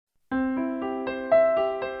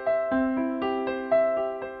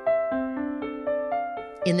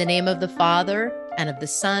In the name of the Father, and of the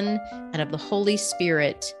Son, and of the Holy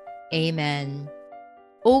Spirit. Amen.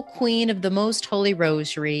 O Queen of the Most Holy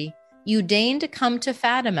Rosary, you deigned to come to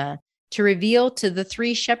Fatima to reveal to the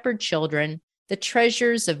three shepherd children the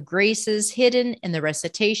treasures of graces hidden in the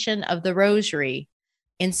recitation of the Rosary.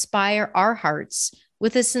 Inspire our hearts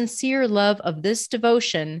with a sincere love of this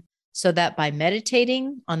devotion, so that by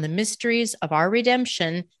meditating on the mysteries of our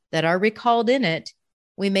redemption that are recalled in it,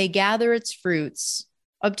 we may gather its fruits,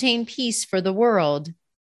 obtain peace for the world,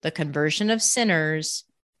 the conversion of sinners,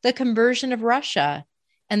 the conversion of Russia,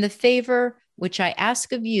 and the favor which I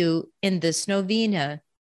ask of you in this novena.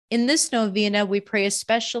 In this novena, we pray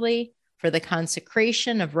especially for the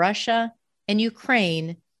consecration of Russia and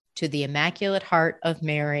Ukraine to the Immaculate Heart of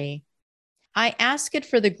Mary. I ask it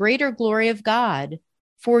for the greater glory of God,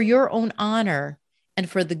 for your own honor, and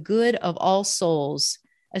for the good of all souls,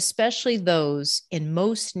 especially those in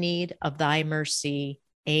most need of thy mercy.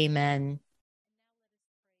 Amen.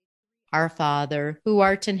 Our Father, who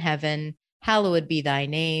art in heaven, hallowed be thy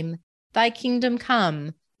name. Thy kingdom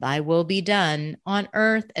come, thy will be done, on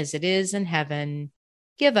earth as it is in heaven.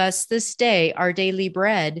 Give us this day our daily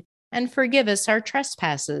bread, and forgive us our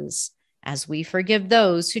trespasses, as we forgive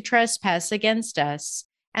those who trespass against us.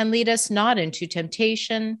 And lead us not into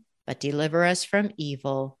temptation, but deliver us from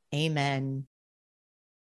evil. Amen.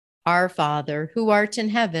 Our Father, who art in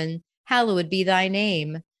heaven, hallowed be thy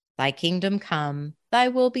name. Thy kingdom come, thy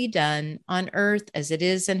will be done, on earth as it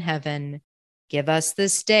is in heaven. Give us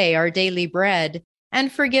this day our daily bread,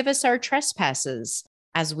 and forgive us our trespasses,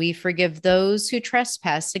 as we forgive those who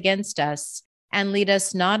trespass against us. And lead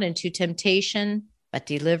us not into temptation, but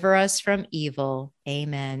deliver us from evil.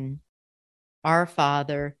 Amen. Our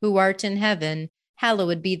Father, who art in heaven,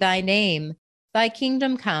 hallowed be thy name. Thy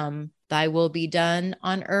kingdom come, thy will be done,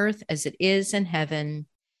 on earth as it is in heaven.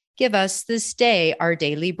 Give us this day our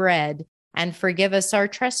daily bread, and forgive us our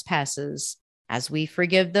trespasses, as we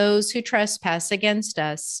forgive those who trespass against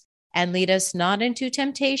us. And lead us not into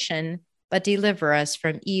temptation, but deliver us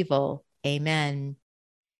from evil. Amen.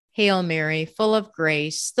 Hail Mary, full of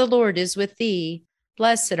grace, the Lord is with thee.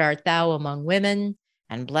 Blessed art thou among women,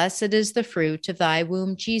 and blessed is the fruit of thy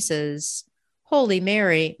womb, Jesus. Holy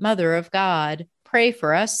Mary, Mother of God, pray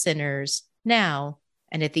for us sinners, now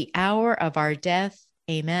and at the hour of our death.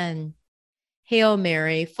 Amen. Hail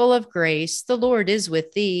Mary, full of grace, the Lord is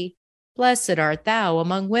with thee. Blessed art thou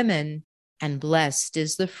among women, and blessed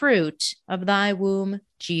is the fruit of thy womb,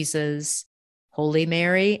 Jesus. Holy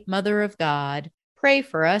Mary, Mother of God, pray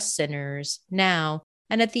for us sinners, now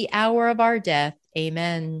and at the hour of our death.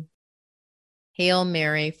 Amen. Hail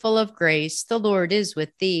Mary, full of grace, the Lord is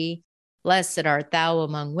with thee. Blessed art thou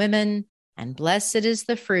among women, and blessed is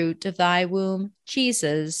the fruit of thy womb,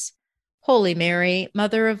 Jesus. Holy Mary,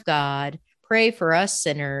 Mother of God, pray for us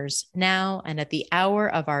sinners, now and at the hour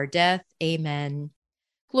of our death. Amen.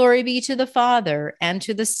 Glory be to the Father, and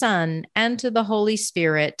to the Son, and to the Holy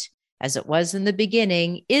Spirit, as it was in the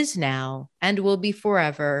beginning, is now, and will be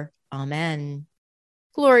forever. Amen.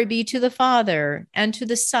 Glory be to the Father, and to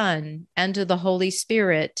the Son, and to the Holy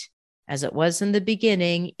Spirit, as it was in the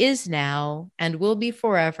beginning, is now, and will be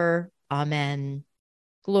forever. Amen.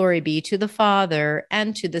 Glory be to the Father,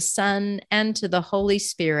 and to the Son, and to the Holy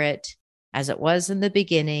Spirit, as it was in the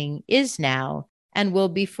beginning, is now, and will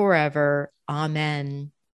be forever.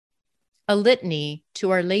 Amen. A litany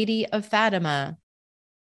to Our Lady of Fatima.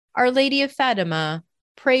 Our Lady of Fatima,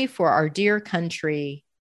 pray for our dear country.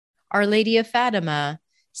 Our Lady of Fatima,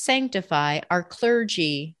 sanctify our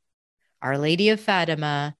clergy. Our Lady of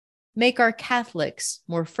Fatima, make our Catholics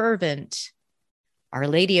more fervent. Our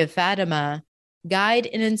Lady of Fatima, guide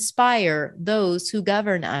and inspire those who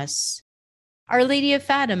govern us. Our Lady of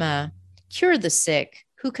Fatima, cure the sick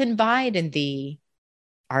who confide in thee.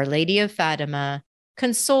 Our Lady of Fatima,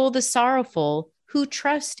 console the sorrowful who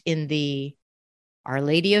trust in thee. Our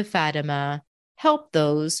Lady of Fatima, help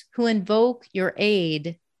those who invoke your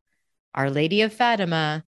aid. Our Lady of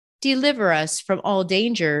Fatima, deliver us from all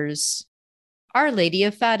dangers. Our Lady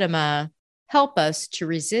of Fatima, help us to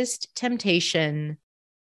resist temptation.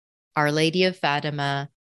 Our Lady of Fatima,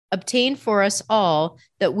 obtain for us all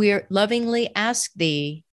that we lovingly ask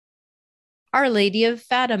thee. Our Lady of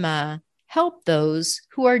Fatima, help those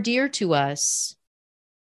who are dear to us.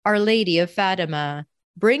 Our Lady of Fatima,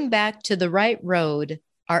 bring back to the right road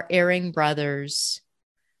our erring brothers.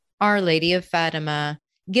 Our Lady of Fatima,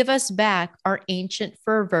 give us back our ancient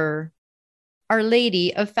fervor. Our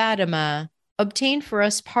Lady of Fatima, obtain for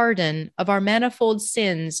us pardon of our manifold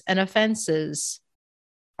sins and offenses.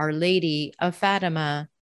 Our Lady of Fatima,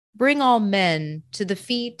 bring all men to the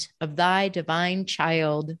feet of thy divine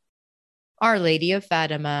child. Our Lady of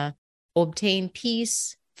Fatima, obtain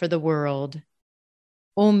peace for the world.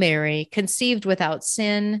 O Mary, conceived without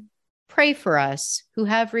sin, pray for us who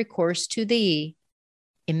have recourse to thee.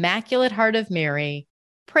 Immaculate Heart of Mary,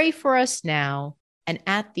 pray for us now and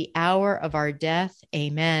at the hour of our death.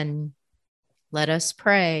 Amen. Let us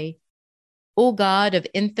pray. O God of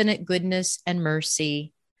infinite goodness and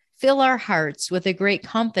mercy, fill our hearts with a great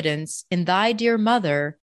confidence in thy dear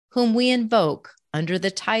Mother, whom we invoke under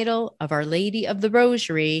the title of Our Lady of the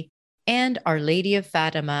Rosary and Our Lady of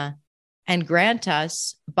Fatima, and grant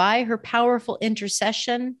us, by her powerful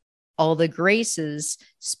intercession, all the graces,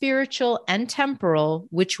 spiritual and temporal,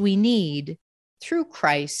 which we need, through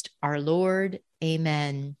Christ our Lord.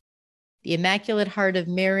 Amen. The Immaculate Heart of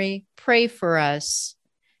Mary, pray for us.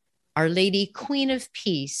 Our Lady, Queen of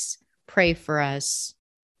Peace, pray for us.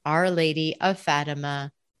 Our Lady of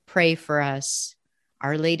Fatima, pray for us.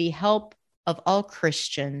 Our Lady, Help of all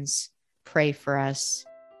Christians, pray for us.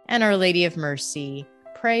 And Our Lady of Mercy,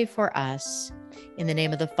 pray for us. In the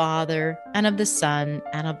name of the Father, and of the Son,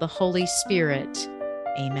 and of the Holy Spirit.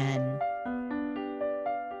 Amen.